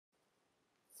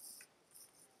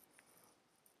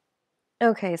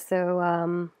Okay,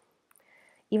 so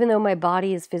even though my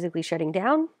body is physically shutting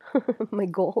down, my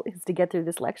goal is to get through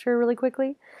this lecture really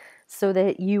quickly so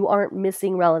that you aren't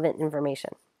missing relevant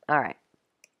information. All right.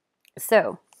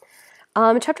 So,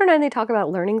 in chapter 9, they talk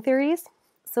about learning theories.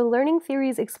 So, learning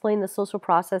theories explain the social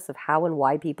process of how and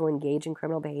why people engage in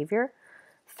criminal behavior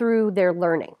through their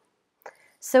learning.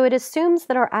 So, it assumes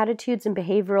that our attitudes and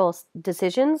behavioral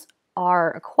decisions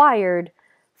are acquired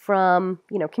from,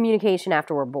 communication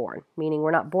after we're born, meaning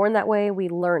we're not born that way, we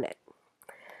learn it.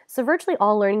 So, virtually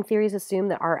all learning theories assume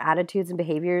that our attitudes and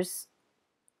behaviors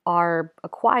are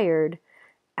acquired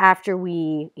after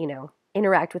we,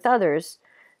 interact with others.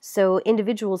 So,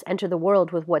 individuals enter the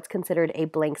world with what's considered a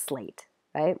blank slate,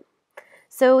 right?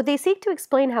 So, they seek to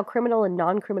explain how criminal and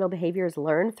non criminal behavior is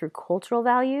learned through cultural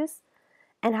values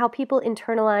and how people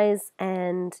internalize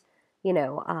and,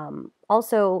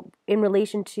 also in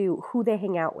relation to who they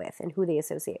hang out with and who they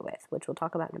associate with, which we'll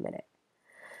talk about in a minute.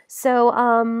 So,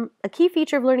 a key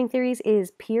feature of learning theories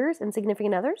is peers and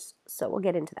significant others. So, we'll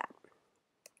get into that.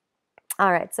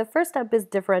 All right, so first up is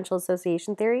differential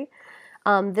association theory.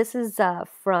 This is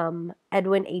from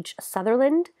Edwin H.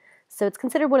 Sutherland. So, it's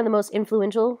considered one of the most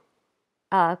influential,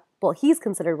 he's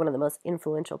considered one of the most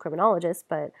influential criminologists,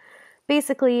 but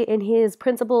basically, in his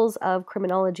Principles of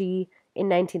Criminology in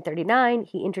 1939,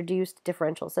 he introduced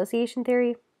differential association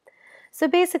theory. So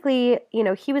basically,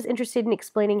 he was interested in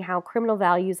explaining how criminal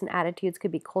values and attitudes could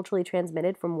be culturally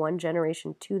transmitted from one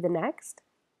generation to the next.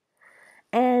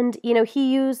 And,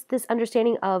 he used this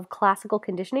understanding of classical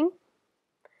conditioning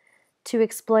to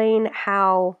explain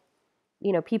how,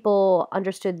 people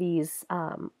understood these,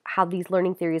 how these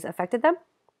learning theories affected them.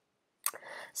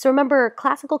 So remember,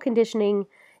 classical conditioning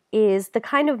is the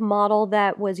kind of model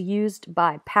that was used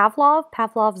by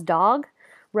Pavlov's dog,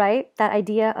 right? That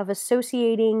idea of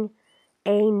associating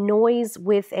a noise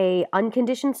with a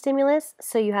unconditioned stimulus.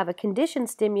 So you have a conditioned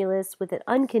stimulus with an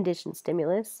unconditioned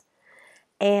stimulus,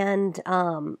 and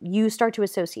you start to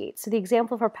associate. So the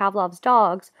example for Pavlov's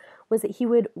dogs was that he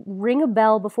would ring a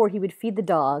bell before he would feed the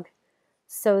dog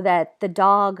so that the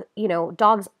dog,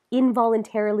 dogs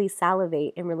involuntarily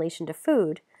salivate in relation to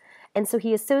food. And so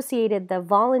he associated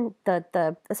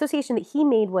the association that he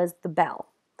made was the bell.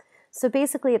 So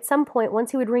basically, at some point,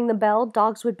 once he would ring the bell,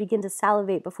 dogs would begin to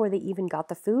salivate before they even got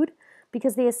the food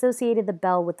because they associated the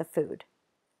bell with the food,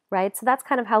 right? So that's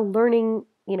kind of how learning,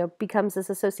 becomes this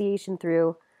association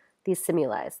through these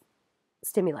stimuli.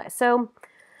 So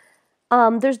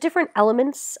there's different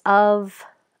elements of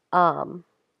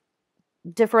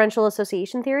differential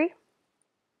association theory.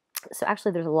 So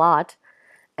actually, there's a lot,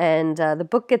 and the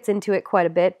book gets into it quite a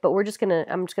bit, but I'm just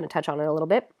gonna touch on it a little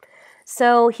bit.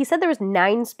 So he said there was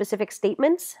 9 specific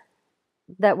statements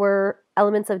that were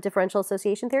elements of differential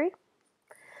association theory.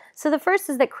 So the first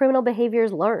is that criminal behavior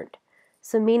is learned.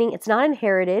 So meaning it's not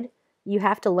inherited, you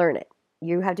have to learn it.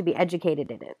 You have to be educated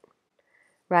in it,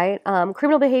 right?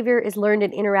 Criminal behavior is learned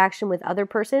in interaction with other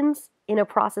persons in a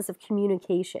process of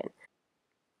communication.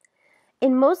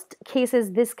 In most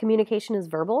cases, this communication is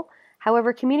verbal.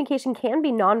 However, communication can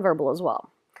be nonverbal as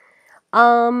well.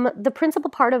 The principal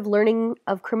part of learning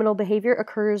of criminal behavior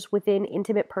occurs within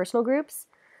intimate personal groups.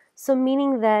 So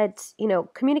meaning that,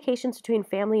 communications between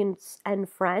family and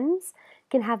friends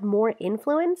can have more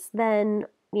influence than,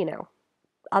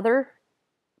 other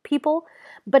people.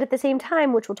 But at the same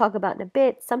time, which we'll talk about in a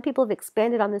bit, some people have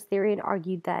expanded on this theory and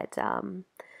argued that,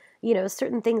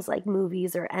 certain things like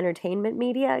movies or entertainment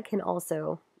media can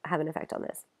also have an effect on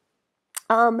this.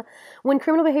 When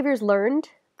criminal behavior is learned,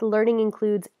 the learning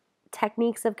includes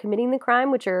techniques of committing the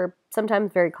crime, which are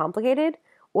sometimes very complicated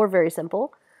or very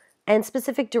simple, and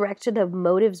specific direction of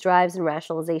motives, drives, and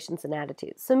rationalizations and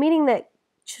attitudes. So meaning that,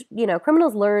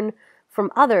 criminals learn from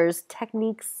others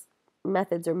techniques,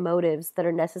 methods, or motives that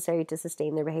are necessary to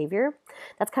sustain their behavior.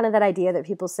 That's kind of that idea that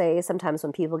people say sometimes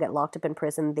when people get locked up in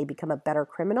prison, they become a better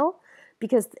criminal.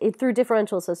 Because through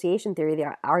differential association theory,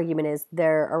 the argument is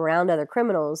they're around other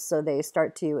criminals, so they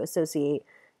start to associate,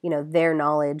 their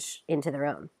knowledge into their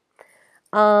own.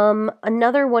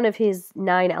 Another one of his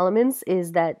 9 elements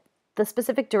is that the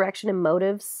specific direction and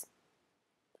motives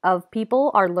of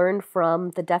people are learned from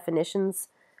the definitions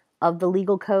of the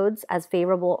legal codes as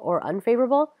favorable or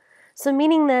unfavorable. So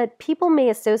meaning that people may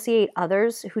associate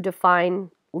others who define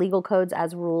legal codes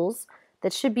as rules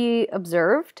that should be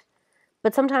observed,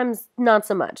 but sometimes not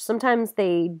so much. Sometimes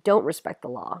they don't respect the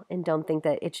law and don't think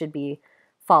that it should be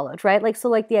followed, right? Like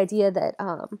the idea that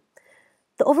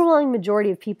the overwhelming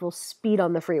majority of people speed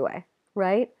on the freeway,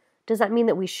 right? Does that mean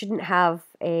that we shouldn't have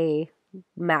a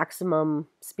maximum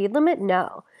speed limit?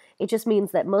 No. It just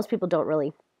means that most people don't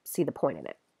really see the point in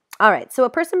it. All right, so a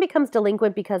person becomes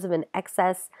delinquent because of an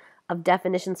excess of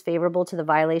definitions favorable to the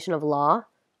violation of law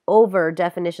over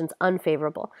definitions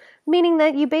unfavorable, meaning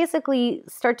that you basically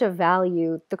start to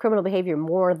value the criminal behavior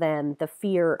more than the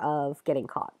fear of getting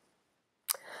caught.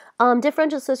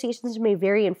 Differential associations may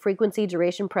vary in frequency,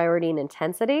 duration, priority, and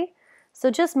intensity.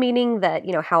 So just meaning that,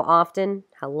 how often,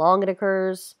 how long it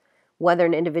occurs, whether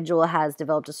an individual has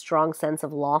developed a strong sense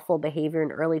of lawful behavior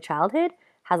in early childhood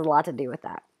has a lot to do with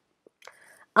that.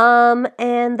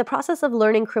 And the process of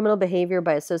learning criminal behavior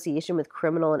by association with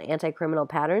criminal and anti-criminal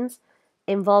patterns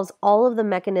involves all of the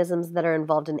mechanisms that are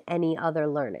involved in any other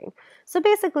learning. So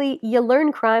basically, you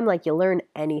learn crime like you learn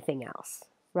anything else,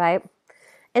 right?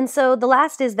 And so the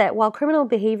last is that while criminal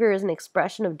behavior is an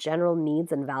expression of general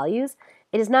needs and values,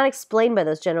 it is not explained by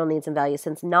those general needs and values,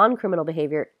 since non-criminal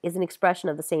behavior is an expression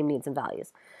of the same needs and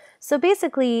values. So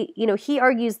basically, he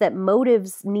argues that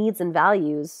motives, needs, and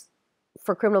values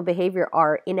for criminal behavior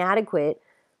are inadequate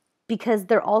because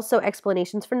they're also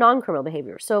explanations for non-criminal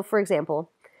behavior. So for example,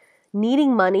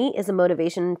 needing money is a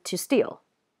motivation to steal,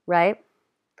 right?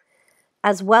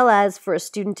 As well as for a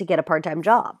student to get a part-time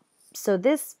job. So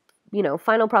this,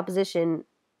 final proposition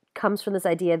comes from this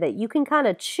idea that you can kind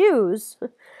of choose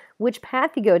which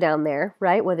path you go down there,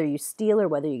 right? Whether you steal or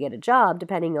whether you get a job,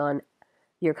 depending on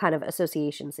your kind of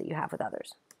associations that you have with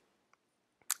others.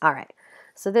 All right.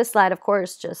 So this slide, of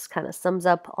course, just kind of sums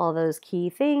up all those key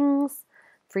things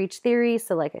for each theory.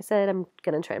 So like I said, I'm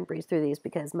going to try and breeze through these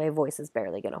because my voice is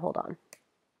barely going to hold on.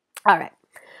 All right.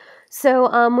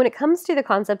 So when it comes to the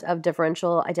concept of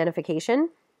differential identification,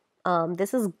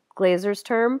 this is Glazer's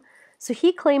term. So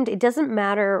he claimed it doesn't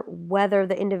matter whether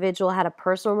the individual had a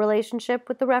personal relationship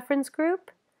with the reference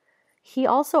group. He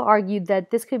also argued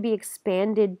that this could be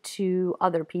expanded to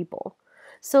other people.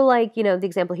 So like, the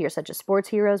example here, such as sports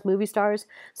heroes, movie stars.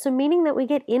 So meaning that we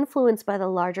get influenced by the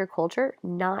larger culture,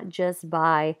 not just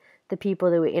by the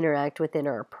people that we interact with in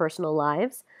our personal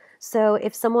lives. So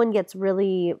if someone gets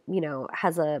really,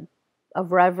 has a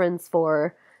reverence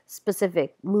for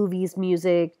specific movies,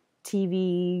 music,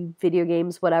 TV, video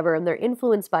games, whatever, and they're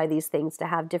influenced by these things to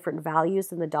have different values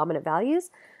than the dominant values,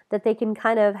 that they can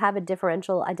kind of have a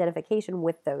differential identification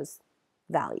with those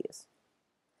values.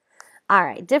 All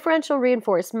right, differential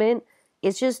reinforcement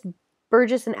is just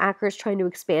Burgess and Akers trying to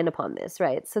expand upon this,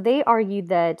 right? So they argued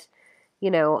that,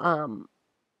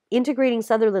 integrating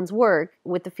Sutherland's work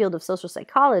with the field of social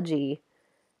psychology,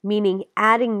 meaning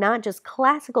adding not just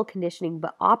classical conditioning,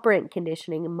 but operant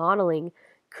conditioning and modeling,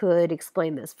 could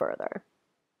explain this further.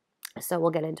 So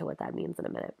we'll get into what that means in a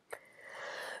minute.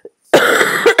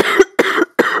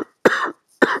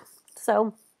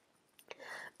 So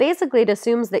basically, it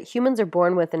assumes that humans are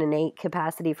born with an innate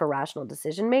capacity for rational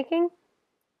decision making.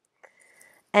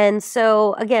 And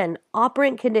so again,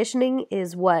 operant conditioning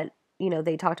is what,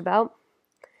 they talked about.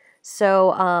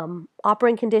 So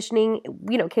operant conditioning,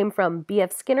 came from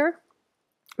B.F. Skinner,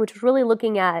 which was really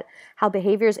looking at how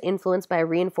behavior is influenced by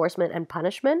reinforcement and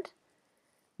punishment,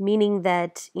 meaning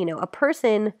that, a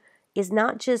person is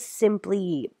not just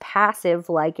simply passive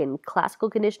like in classical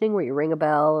conditioning where you ring a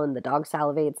bell and the dog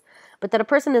salivates, but that a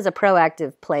person is a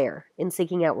proactive player in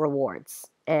seeking out rewards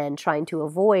and trying to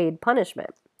avoid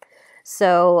punishment.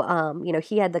 So,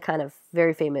 he had the kind of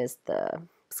very famous, the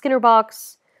Skinner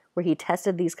box, where he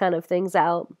tested these kind of things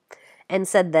out and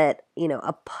said that,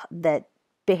 that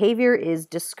behavior is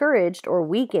discouraged or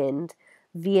weakened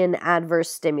via an adverse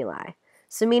stimuli.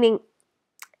 So meaning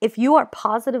if you have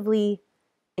positive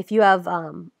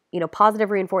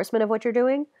reinforcement of what you're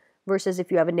doing versus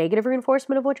if you have a negative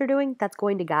reinforcement of what you're doing, that's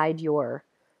going to guide your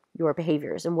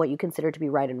behaviors and what you consider to be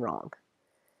right and wrong.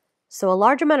 So a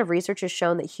large amount of research has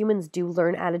shown that humans do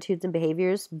learn attitudes and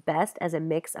behaviors best as a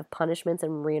mix of punishments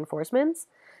and reinforcements.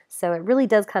 So it really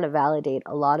does kind of validate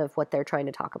a lot of what they're trying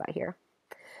to talk about here.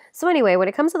 So anyway, when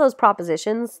it comes to those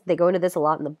propositions, they go into this a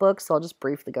lot in the book, so I'll just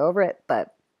briefly go over it.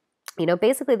 But,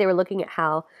 basically they were looking at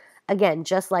how, again,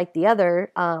 just like the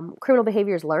other, criminal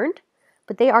behavior is learned,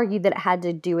 but they argued that it had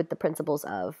to do with the principles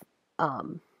of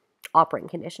operant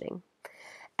conditioning.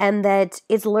 And that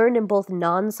it's learned in both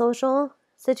non-social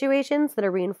situations that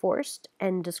are reinforced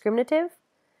and discriminative,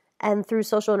 and through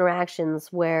social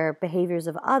interactions where behaviors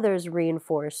of others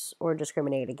reinforce or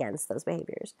discriminate against those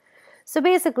behaviors. So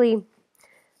basically,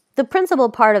 the principal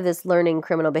part of this learning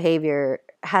criminal behavior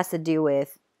has to do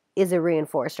with, is it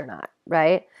reinforced or not,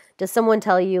 right? Does someone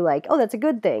tell you like, oh, that's a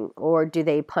good thing, or do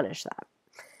they punish that?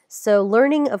 So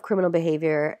learning of criminal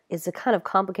behavior is a kind of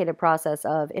complicated process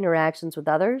of interactions with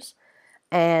others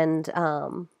and,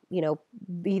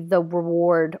 be the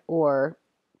reward or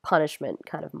punishment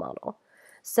kind of model.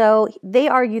 So they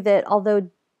argue that although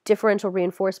differential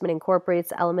reinforcement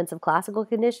incorporates elements of classical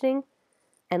conditioning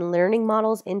and learning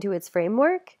models into its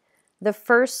framework, the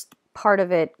first part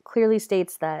of it clearly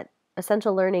states that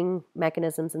essential learning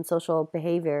mechanisms in social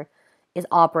behavior is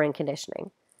operant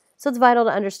conditioning. So it's vital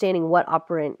to understanding what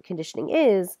operant conditioning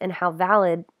is and how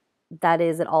valid that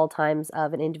is at all times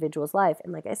of an individual's life.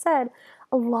 And like I said,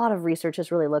 a lot of research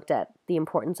has really looked at the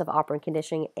importance of operant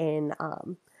conditioning in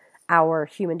our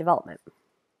human development.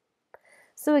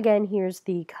 So again, here's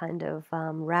the kind of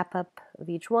wrap up of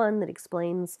each one that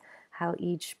explains how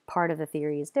each part of the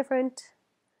theory is different.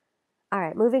 All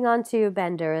right, moving on to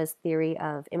Bandura's theory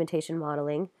of imitation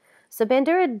modeling. So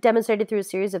Bandura demonstrated through a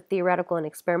series of theoretical and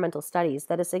experimental studies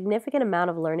that a significant amount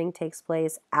of learning takes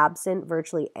place absent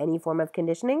virtually any form of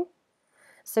conditioning.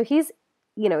 So he's,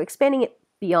 expanding it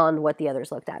beyond what the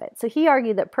others looked at it. So he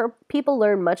argued that people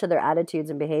learn much of their attitudes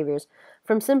and behaviors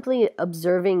from simply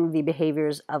observing the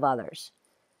behaviors of others,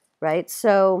 right?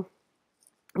 So,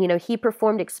 he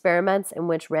performed experiments in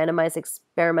which randomized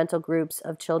experimental groups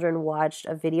of children watched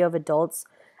a video of adults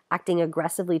acting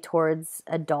aggressively towards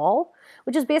a doll,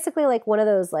 which is basically like one of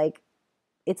those,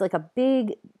 it's like a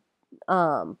big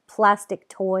plastic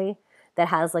toy that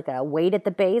has like a weight at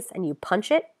the base and you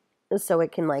punch it so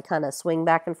it can kind of swing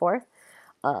back and forth.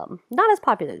 Not as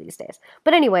popular these days.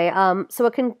 But anyway, so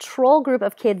a control group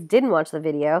of kids didn't watch the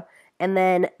video, and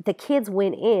then the kids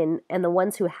went in, and the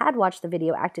ones who had watched the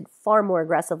video acted far more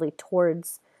aggressively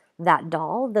towards that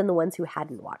doll than the ones who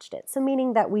hadn't watched it. So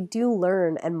meaning that we do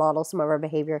learn and model some of our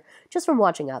behavior just from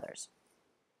watching others.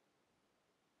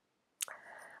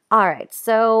 All right,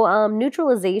 so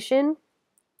neutralization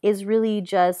is really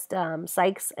just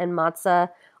Sykes and Matza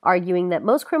arguing that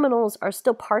most criminals are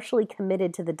still partially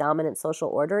committed to the dominant social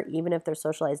order, even if they're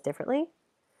socialized differently.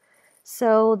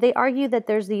 So they argue that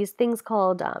there's these things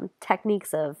called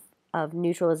techniques of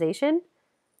neutralization,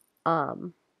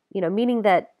 meaning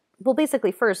that, well,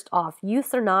 basically, first off,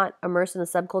 youths are not immersed in a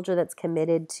subculture that's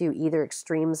committed to either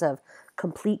extremes of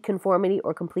complete conformity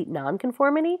or complete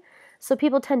nonconformity. So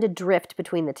people tend to drift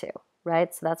between the two,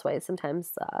 right? So that's why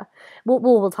sometimes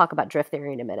we'll talk about drift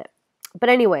theory in a minute. But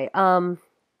anyway,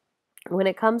 when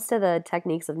it comes to the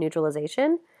techniques of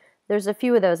neutralization, there's a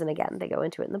few of those, and again, they go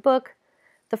into it in the book.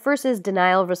 The first is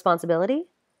denial of responsibility.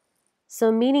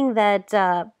 So meaning that,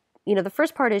 the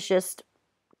first part is just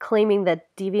claiming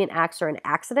that deviant acts are an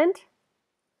accident,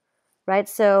 right?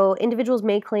 So individuals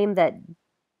may claim that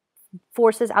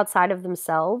forces outside of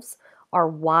themselves are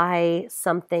why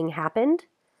something happened.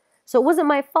 So it wasn't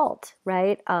my fault,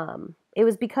 right? It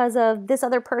was because of this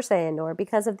other person or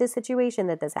because of this situation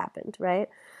that this happened, right?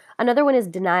 Another one is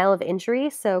denial of injury.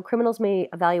 So criminals may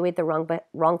evaluate the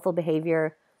wrongful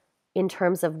behavior in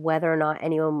terms of whether or not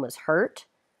anyone was hurt,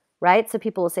 right? So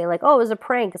people will say oh, it was a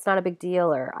prank, it's not a big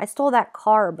deal, or I stole that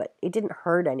car, but it didn't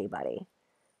hurt anybody,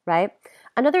 right?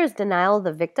 Another is denial of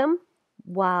the victim.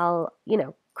 While,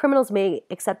 criminals may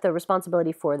accept the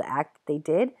responsibility for the act that they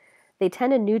did, they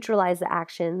tend to neutralize the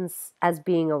actions as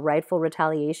being a rightful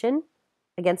retaliation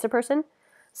against a person.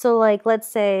 So let's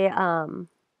say,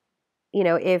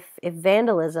 if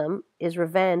vandalism is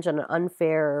revenge on an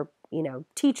unfair,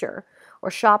 teacher, or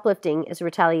shoplifting is a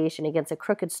retaliation against a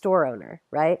crooked store owner,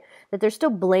 right? That they're still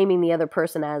blaming the other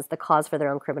person as the cause for their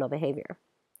own criminal behavior.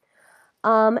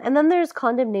 And then there's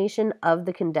condemnation of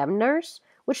the condemners,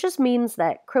 which just means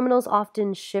that criminals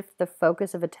often shift the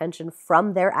focus of attention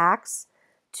from their acts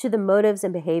to the motives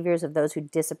and behaviors of those who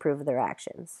disapprove of their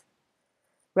actions,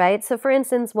 right? So for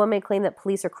instance, one may claim that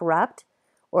police are corrupt,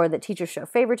 or that teachers show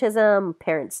favoritism,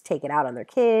 parents take it out on their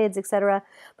kids, etc.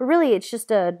 But really, it's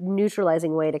just a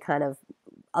neutralizing way to kind of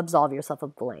absolve yourself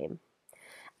of blame.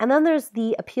 And then there's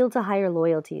the appeal to higher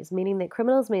loyalties, meaning that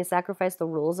criminals may sacrifice the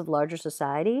rules of larger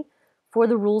society for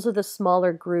the rules of the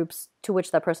smaller groups to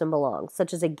which that person belongs,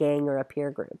 such as a gang or a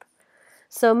peer group.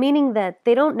 So meaning that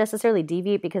they don't necessarily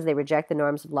deviate because they reject the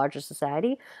norms of larger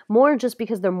society, more just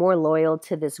because they're more loyal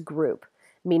to this group.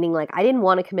 Meaning I didn't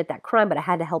want to commit that crime, but I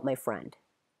had to help my friend.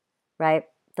 Right?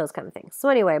 Those kind of things. So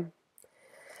anyway,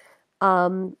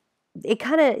 it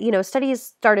kind of, studies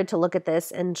started to look at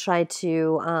this and try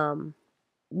to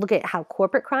look at how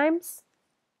corporate crimes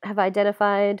have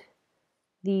identified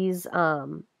these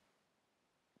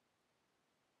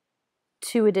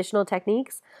two additional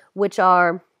techniques, which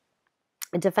are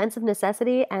defensive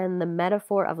necessity and the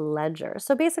metaphor of ledger.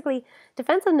 So basically,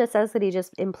 defensive necessity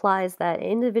just implies that an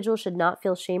individual should not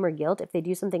feel shame or guilt if they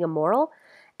do something immoral,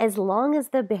 as long as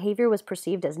the behavior was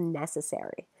perceived as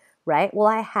necessary, right? Well,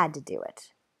 I had to do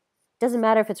it. Doesn't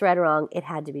matter if it's right or wrong, it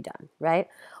had to be done, right?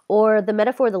 Or the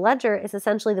metaphor of the ledger is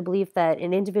essentially the belief that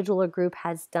an individual or group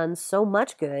has done so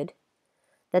much good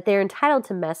that they're entitled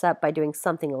to mess up by doing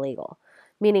something illegal.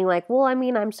 Meaning like, well, I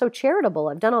mean, I'm so charitable.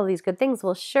 I've done all these good things.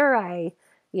 Well, sure, I,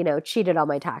 cheated on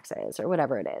my taxes or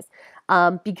whatever it is.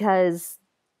 Because,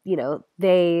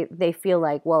 they feel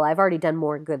like, well, I've already done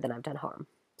more good than I've done harm.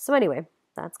 So anyway,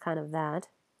 that's kind of that.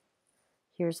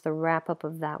 Here's the wrap up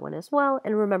of that one as well.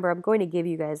 And remember, I'm going to give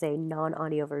you guys a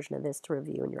non-audio version of this to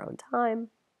review in your own time.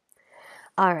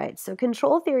 All right, so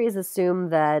control theories assume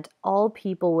that all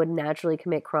people would naturally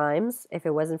commit crimes if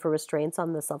it wasn't for restraints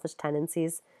on the selfish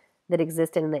tendencies that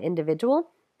existed in the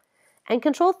individual. And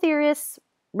control theorists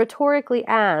rhetorically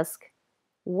ask,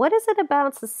 what is it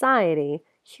about society,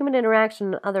 human interaction,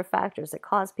 and other factors that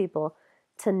cause people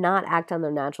to not act on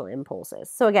their natural impulses?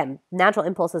 So again, natural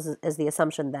impulses is the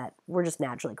assumption that we're just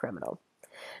naturally criminal.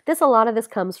 A lot of this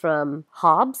comes from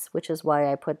Hobbes, which is why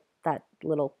I put that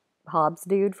little Hobbes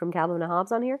dude from Calvin and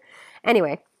Hobbes on here.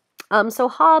 Anyway, so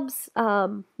Hobbes,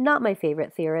 not my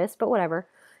favorite theorist, but whatever.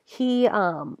 He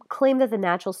claimed that the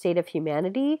natural state of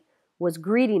humanity was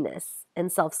greediness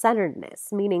and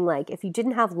self-centeredness, meaning like if you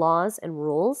didn't have laws and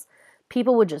rules,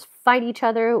 people would just fight each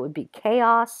other. It would be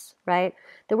chaos, right?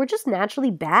 That we're just naturally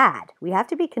bad. We have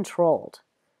to be controlled,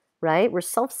 right? We're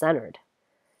self-centered.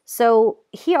 So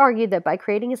he argued that by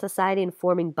creating a society and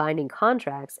forming binding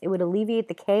contracts, it would alleviate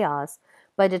the chaos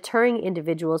by deterring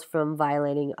individuals from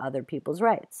violating other people's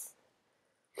rights.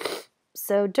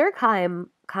 So Durkheim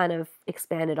kind of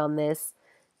expanded on this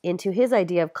into his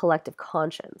idea of collective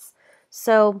conscience.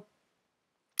 So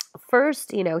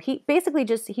first,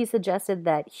 he suggested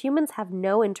that humans have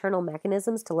no internal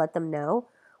mechanisms to let them know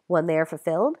when they are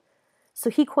fulfilled. So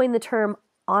he coined the term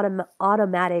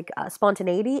automatic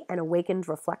spontaneity and awakened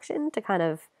reflection to kind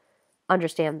of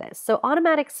understand this. So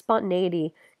automatic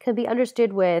spontaneity can be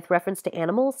understood with reference to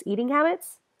animals' eating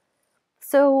habits.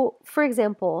 So, for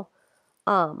example,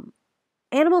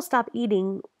 animals stop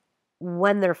eating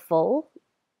when they're full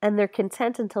and they're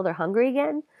content until they're hungry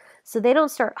again. So they don't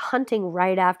start hunting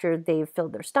right after they've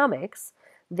filled their stomachs.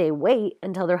 They wait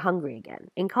until they're hungry again.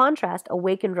 In contrast,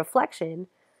 awakened reflection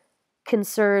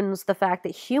concerns the fact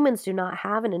that humans do not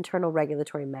have an internal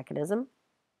regulatory mechanism.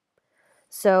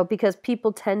 So because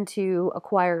people tend to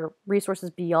acquire resources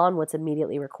beyond what's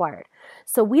immediately required.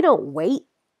 So we don't wait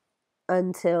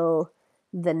until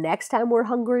the next time we're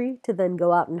hungry to then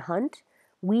go out and hunt.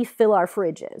 We fill our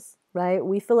fridges, right?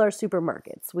 We fill our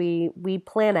supermarkets. We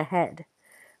plan ahead,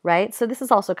 right? So this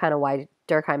is also kind of why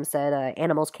Durkheim said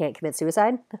animals can't commit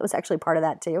suicide. That was actually part of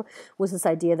that too, was this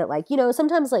idea that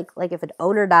sometimes like if an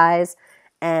owner dies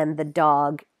and the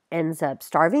dog ends up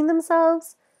starving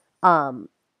themselves,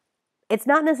 it's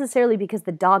not necessarily because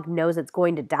the dog knows it's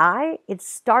going to die. It's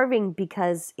starving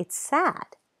because it's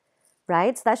sad,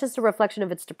 right? So that's just a reflection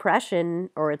of its depression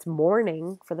or its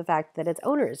mourning for the fact that its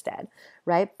owner is dead,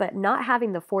 right? But not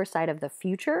having the foresight of the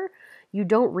future, you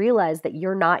don't realize that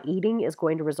you're not eating is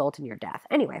going to result in your death.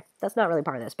 Anyway, that's not really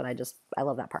part of this, but I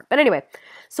love that part. But anyway,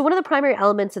 so one of the primary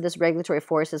elements of this regulatory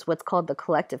force is what's called the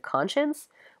collective conscience,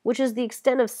 which is the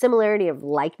extent of similarity of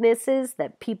likenesses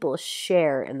that people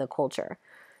share in the culture.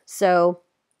 So,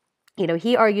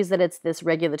 he argues that it's this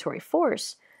regulatory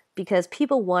force because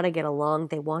people want to get along,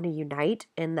 they want to unite,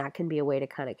 and that can be a way to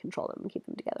kind of control them and keep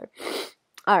them together.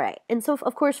 All right. And so,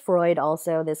 of course, Freud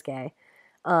also, this guy,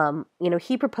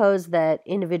 he proposed that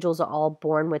individuals are all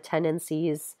born with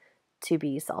tendencies to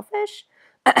be selfish.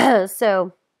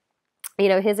 So,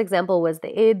 his example was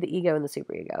the id, the ego, and the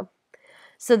superego.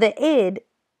 So the id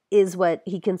is what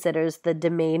he considers the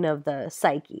domain of the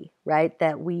psyche, right?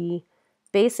 That we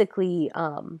basically,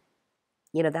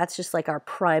 that's just like our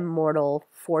primordial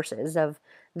forces of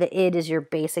the id is your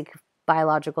basic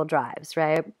biological drives,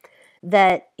 right?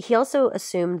 That he also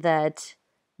assumed that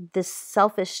this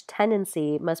selfish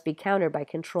tendency must be countered by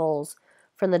controls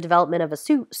from the development of a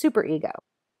superego.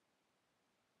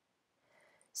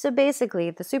 So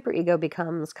basically, the superego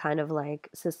becomes kind of like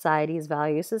society's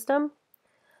value system,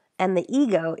 and the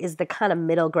ego is the kind of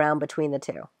middle ground between the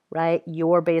two, right?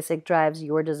 Your basic drives,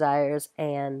 your desires,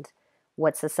 and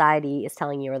what society is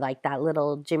telling you, or like that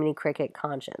little Jiminy Cricket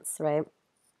conscience, right?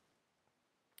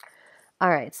 All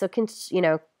right, so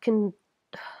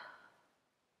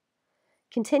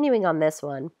continuing on this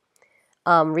one,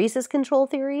 Ries's control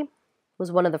theory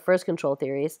was one of the first control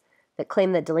theories that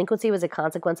claimed that delinquency was a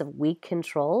consequence of weak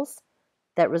controls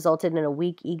that resulted in a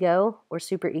weak ego or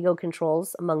superego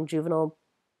controls among juvenile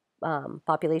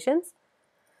populations.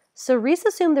 So Ries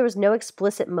assumed there was no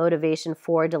explicit motivation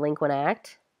for a delinquent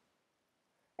act,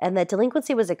 and that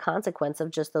delinquency was a consequence of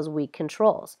just those weak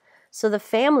controls. So the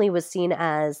family was seen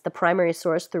as the primary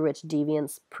source through which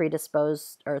deviance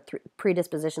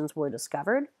predispositions were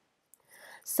discovered.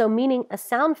 So, meaning a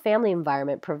sound family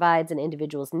environment provides an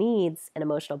individual's needs and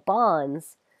emotional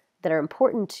bonds that are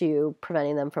important to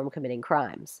preventing them from committing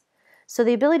crimes. So,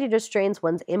 the ability to restrain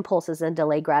one's impulses and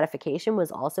delay gratification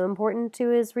was also important to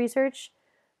his research,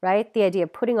 right? The idea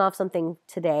of putting off something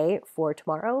today for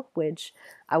tomorrow, which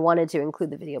I wanted to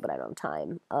include the video, but I don't have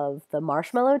time, of the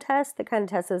marshmallow test that kind of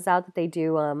tests this out that they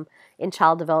do in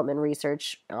child development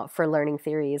research for learning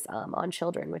theories on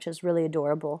children, which is really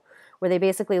adorable, where they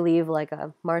basically leave like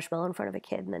a marshmallow in front of a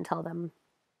kid and then tell them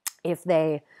if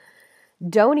they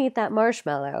don't eat that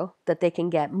marshmallow, that they can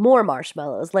get more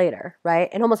marshmallows later, right?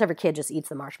 And almost every kid just eats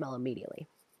the marshmallow immediately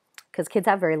because kids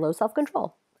have very low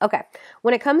self-control. Okay,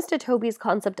 when it comes to Toby's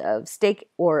concept of stake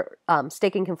or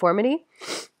stake in conformity,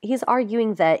 he's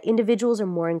arguing that individuals are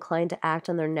more inclined to act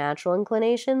on their natural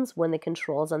inclinations when the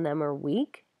controls on them are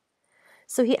weak.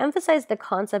 So he emphasized the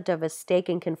concept of a stake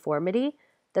in conformity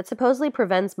that supposedly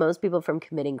prevents most people from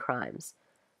committing crimes.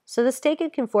 So the stake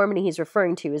in conformity he's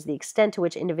referring to is the extent to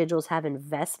which individuals have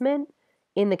investment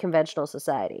in the conventional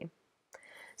society.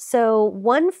 So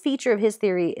one feature of his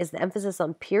theory is the emphasis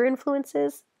on peer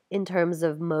influences in terms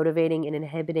of motivating and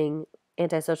inhibiting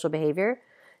antisocial behavior,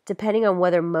 depending on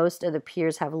whether most of the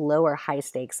peers have low or high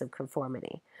stakes of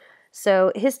conformity.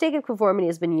 So his stake of conformity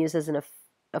has been used as an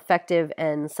effective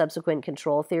and subsequent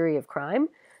control theory of crime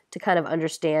to kind of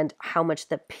understand how much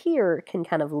the peer can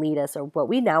kind of lead us, or what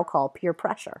we now call peer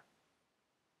pressure.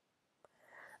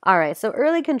 All right, so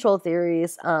early control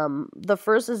theories. The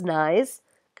first is Nye's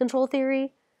control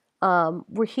theory,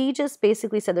 where he just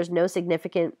basically said there's no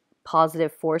significant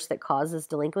positive force that causes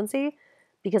delinquency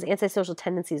because antisocial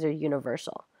tendencies are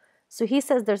universal. So he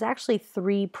says there's actually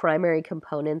three primary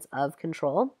components of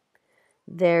control.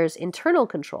 There's internal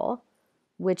control,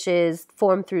 which is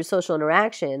formed through social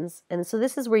interactions. And so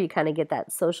this is where you kind of get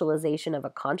that socialization of a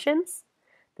conscience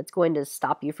that's going to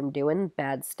stop you from doing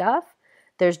bad stuff.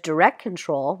 There's direct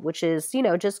control, which is,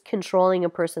 just controlling a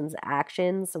person's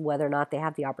actions, whether or not they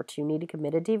have the opportunity to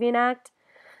commit a deviant act.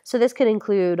 So this could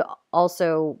include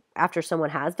also after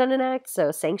someone has done an act,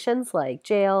 so sanctions like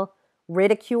jail,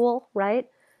 ridicule, right?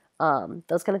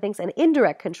 Those kind of things. And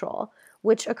indirect control,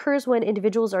 which occurs when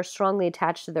individuals are strongly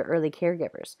attached to their early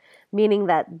caregivers, meaning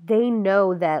that they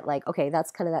know that, like, okay, that's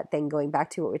kind of that thing going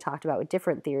back to what we talked about with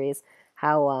different theories,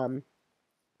 how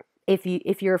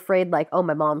if you're afraid, like, oh,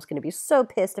 my mom's going to be so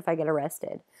pissed if I get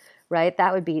arrested, right?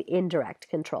 That would be indirect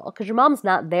control because your mom's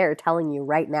not there telling you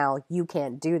right now you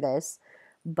can't do this,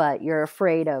 but you're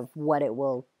afraid of what it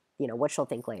will, what she'll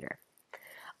think later.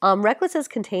 Reckless's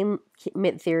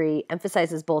containment theory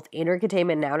emphasizes both inner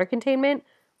containment and outer containment,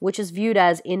 which is viewed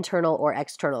as internal or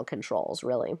external controls,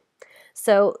 really.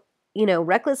 So,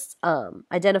 Reckless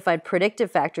identified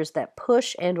predictive factors that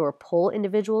push and or pull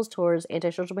individuals towards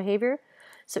antisocial behavior.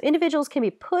 So individuals can be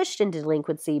pushed into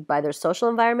delinquency by their social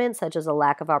environment, such as a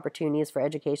lack of opportunities for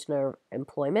education or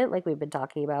employment, like we've been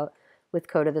talking about with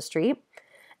Code of the Street.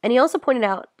 And he also pointed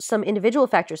out some individual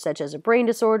factors such as a brain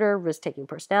disorder, risk-taking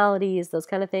personalities, those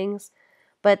kind of things,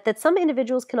 but that some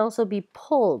individuals can also be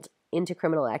pulled into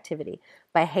criminal activity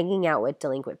by hanging out with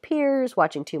delinquent peers,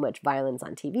 watching too much violence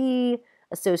on TV,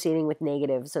 associating with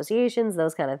negative associations,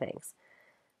 those kind of things.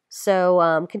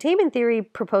 So containment theory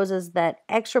proposes that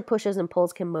extra pushes and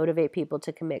pulls can motivate people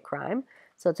to commit crime.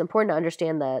 So it's important to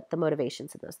understand the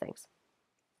motivations in those things.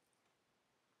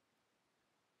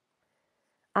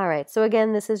 All right, so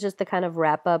again, this is just the kind of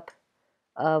wrap up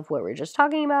of what we are just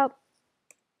talking about.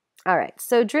 All right,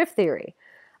 so drift theory.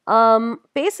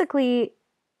 Basically,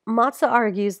 Matza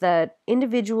argues that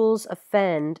individuals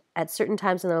offend at certain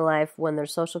times in their life when their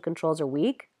social controls are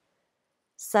weak,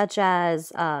 such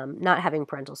as not having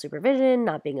parental supervision,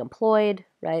 not being employed,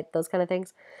 right? Those kind of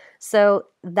things. So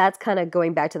that's kind of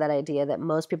going back to that idea that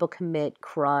most people commit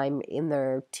crime in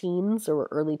their teens or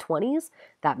early 20s.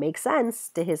 That makes sense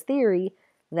to his theory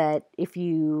that if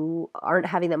you aren't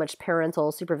having that much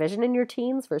parental supervision in your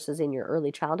teens versus in your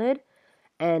early childhood,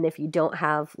 and if you don't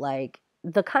have like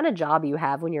the kind of job you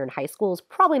have when you're in high school is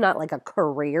probably not like a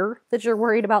career that you're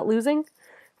worried about losing,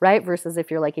 right? Versus if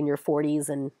you're like in your 40s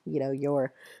and,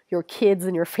 your kids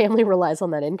and your family relies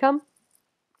on that income.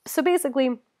 So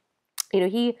basically,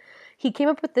 he came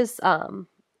up with this,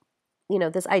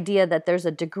 this idea that there's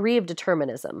a degree of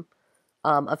determinism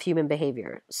of human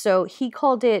behavior. So he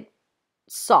called it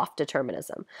soft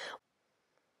determinism.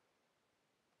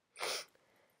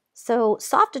 So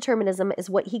soft determinism is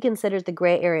what he considers the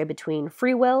gray area between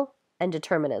free will and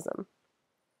determinism.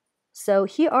 So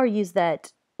he argues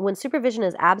that when supervision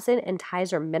is absent and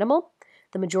ties are minimal,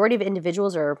 the majority of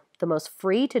individuals are the most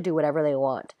free to do whatever they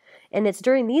want. And it's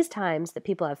during these times that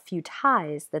people have few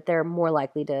ties that they're more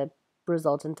likely to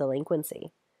result in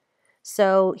delinquency.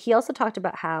 So he also talked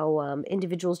about how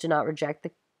individuals do not reject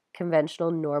the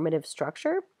conventional normative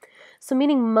structure. So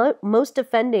meaning most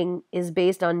offending is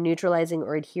based on neutralizing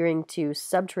or adhering to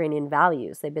subterranean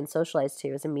values they've been socialized to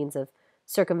as a means of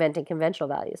circumventing conventional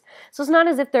values. So it's not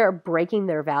as if they're breaking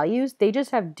their values, they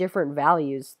just have different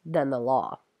values than the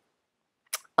law.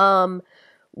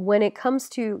 When it comes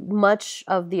to much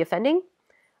of the offending,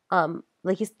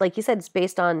 like you said, it's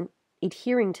based on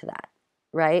adhering to that,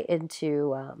 right?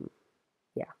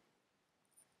 Yeah.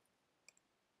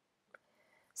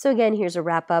 So again, here's a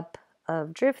wrap up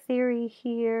of drift theory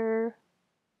here.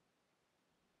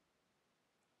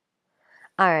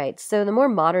 All right, so the more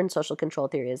modern social control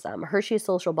theory is Hershey's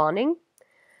social bonding.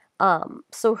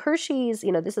 So Hershey's,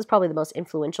 this is probably the most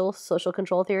influential social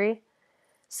control theory.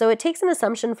 So it takes an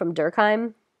assumption from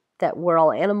Durkheim that we're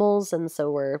all animals, and so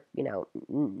we're,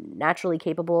 naturally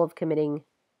capable of committing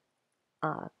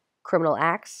criminal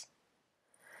acts.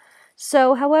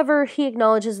 So, however, he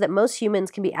acknowledges that most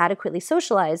humans can be adequately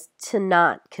socialized to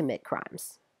not commit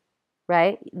crimes,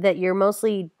 right? That you're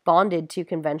mostly bonded to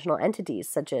conventional entities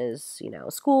such as,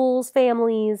 schools,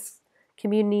 families,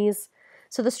 communities.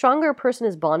 So the stronger a person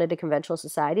is bonded to conventional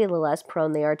society, the less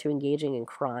prone they are to engaging in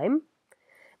crime.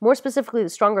 More specifically, the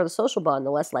stronger the social bond,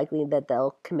 the less likely that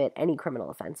they'll commit any criminal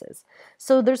offenses.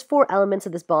 So there's 4 elements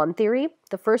of this bond theory.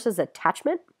 The first is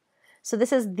attachment. So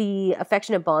this is the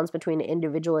affectionate bonds between an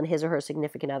individual and his or her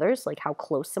significant others, like how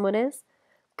close someone is.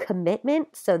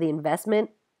 Commitment, so the investment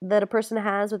that a person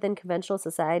has within conventional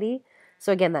society.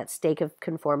 So again, that stake of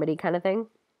conformity kind of thing.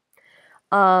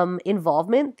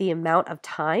 Involvement, the amount of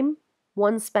time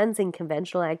one spends in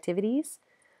conventional activities.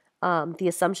 The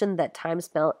assumption that time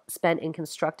spent in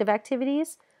constructive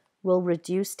activities will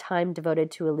reduce time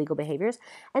devoted to illegal behaviors.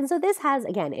 And so this has,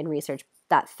 again, in research,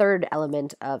 that third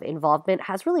element of involvement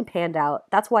has really panned out.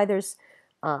 That's why there's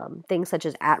things such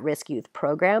as at-risk youth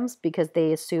programs, because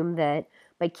they assume that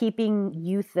by keeping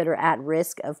youth that are at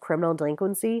risk of criminal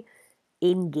delinquency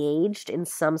engaged in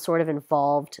some sort of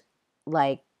involved,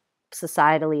 like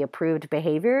societally approved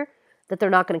behavior, that they're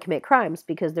not going to commit crimes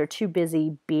because they're too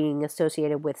busy being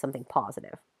associated with something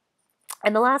positive.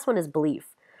 And the last one is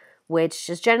belief, which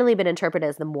has generally been interpreted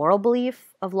as the moral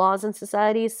belief of laws in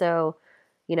society. So,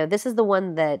 this is the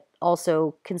one that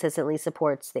also consistently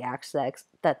supports the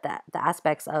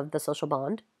aspects of the social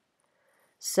bond.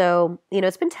 So,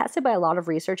 it's been tested by a lot of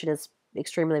research and is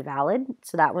extremely valid.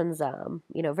 So that one's,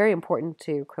 very important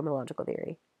to criminological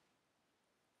theory.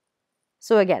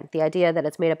 So again, the idea that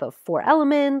it's made up of 4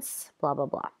 elements, blah, blah,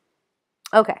 blah.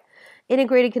 Okay,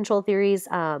 integrated control theories.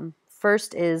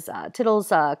 First is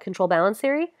Tittle's control balance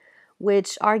theory,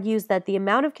 which argues that the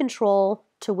amount of control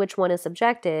to which one is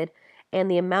subjected and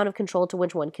the amount of control to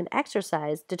which one can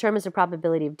exercise determines the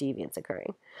probability of deviance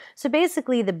occurring. So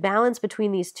basically, the balance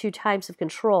between these 2 types of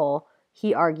control,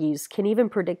 he argues, can even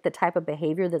predict the type of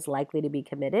behavior that's likely to be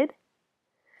committed.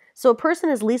 So a person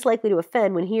is least likely to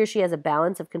offend when he or she has a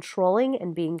balance of controlling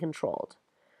and being controlled.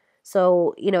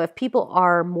 So, if people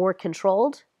are more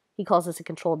controlled, he calls this a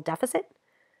control deficit.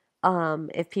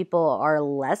 If people are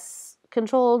less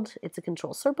controlled, it's a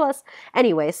control surplus.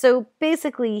 Anyway, so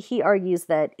basically he argues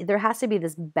that there has to be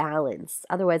this balance.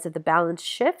 Otherwise, if the balance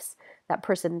shifts, that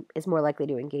person is more likely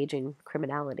to engage in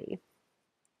criminality.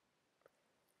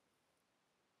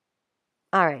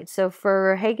 All right, so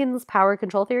for Hagen's power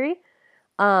control theory,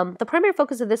 the primary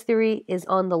focus of this theory is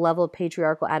on the level of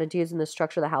patriarchal attitudes in the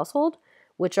structure of the household,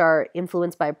 which are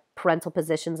influenced by parental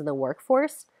positions in the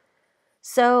workforce.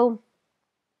 So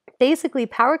basically,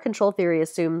 power control theory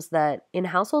assumes that in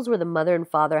households where the mother and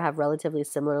father have relatively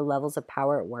similar levels of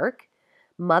power at work,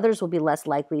 mothers will be less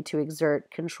likely to exert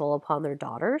control upon their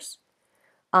daughters.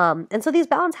 And so these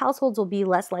balanced households will be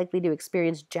less likely to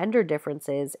experience gender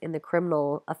differences in the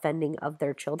criminal offending of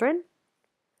their children.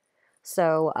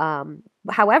 So,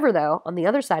 however, though, on the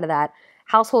other side of that,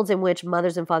 households in which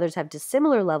mothers and fathers have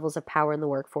dissimilar levels of power in the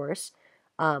workforce,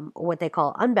 or what they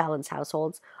call unbalanced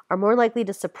households, are more likely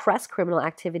to suppress criminal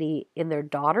activity in their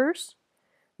daughters,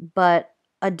 but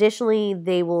additionally,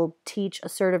 they will teach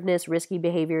assertiveness, risky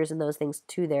behaviors, and those things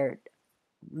to their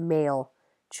male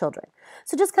children.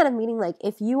 So just kind of meaning like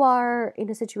if you are in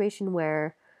a situation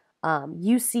where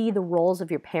you see the roles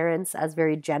of your parents as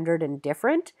very gendered and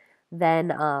different,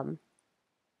 then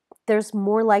there's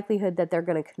more likelihood that they're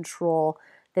going to control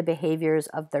the behaviors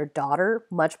of their daughter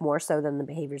much more so than the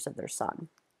behaviors of their son.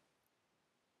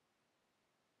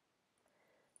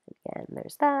 Again,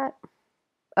 there's that.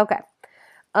 Okay.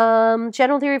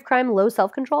 General theory of crime, low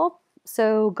self-control.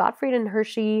 So Gottfried and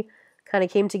Hershey kind of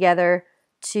came together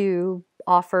to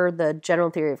offer the general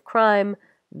theory of crime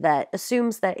that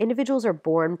assumes that individuals are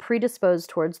born predisposed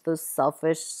towards those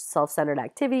selfish, self-centered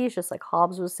activities, just like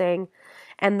Hobbes was saying,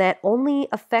 and that only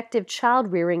effective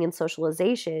child rearing and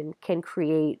socialization can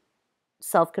create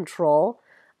self-control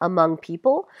among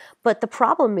people. But the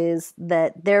problem is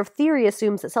that their theory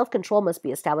assumes that self-control must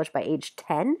be established by age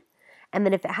 10, and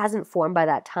that if it hasn't formed by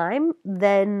that time,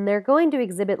 then they're going to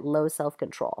exhibit low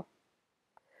self-control,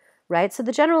 right? So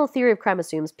the general theory of crime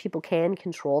assumes people can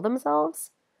control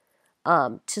themselves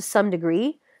to some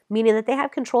degree, meaning that they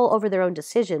have control over their own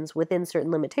decisions within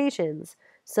certain limitations,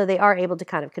 so they are able to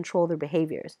kind of control their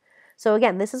behaviors. So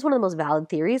again, this is one of the most valid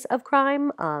theories of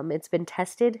crime. It's been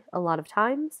tested a lot of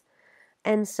times.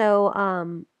 And so,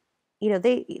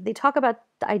 they talk about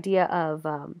the idea of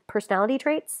personality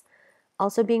traits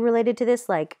also being related to this,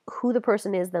 like who the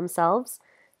person is themselves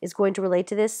is going to relate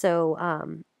to this.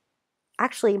 So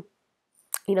actually,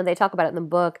 they talk about it in the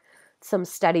book, some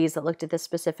studies that looked at this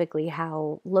specifically,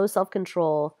 how low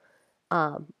self-control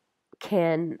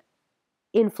can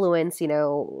influence,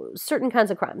 certain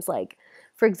kinds of crimes. Like,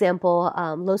 for example,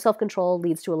 low self-control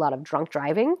leads to a lot of drunk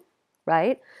driving,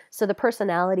 right? So the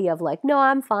personality of like, no,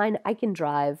 I'm fine, I can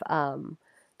drive,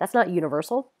 that's not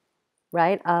universal,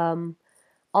 right?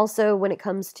 Also, when it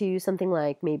comes to something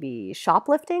like maybe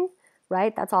shoplifting,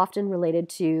 right? That's often related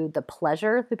to the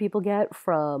pleasure that people get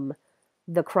from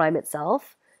the crime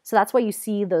itself. So that's why you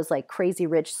see those like crazy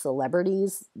rich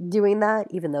celebrities doing that,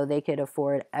 even though they could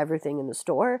afford everything in the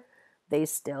store, they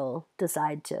still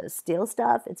decide to steal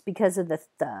stuff. It's because of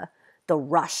the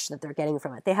rush that they're getting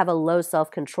from it. They have a low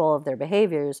self-control of their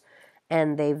behaviors,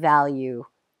 and they value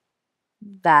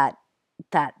that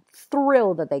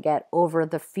thrill that they get over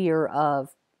the fear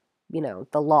of,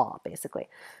 the law, basically.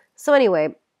 So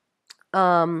anyway,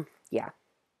 yeah,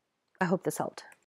 I hope this helped.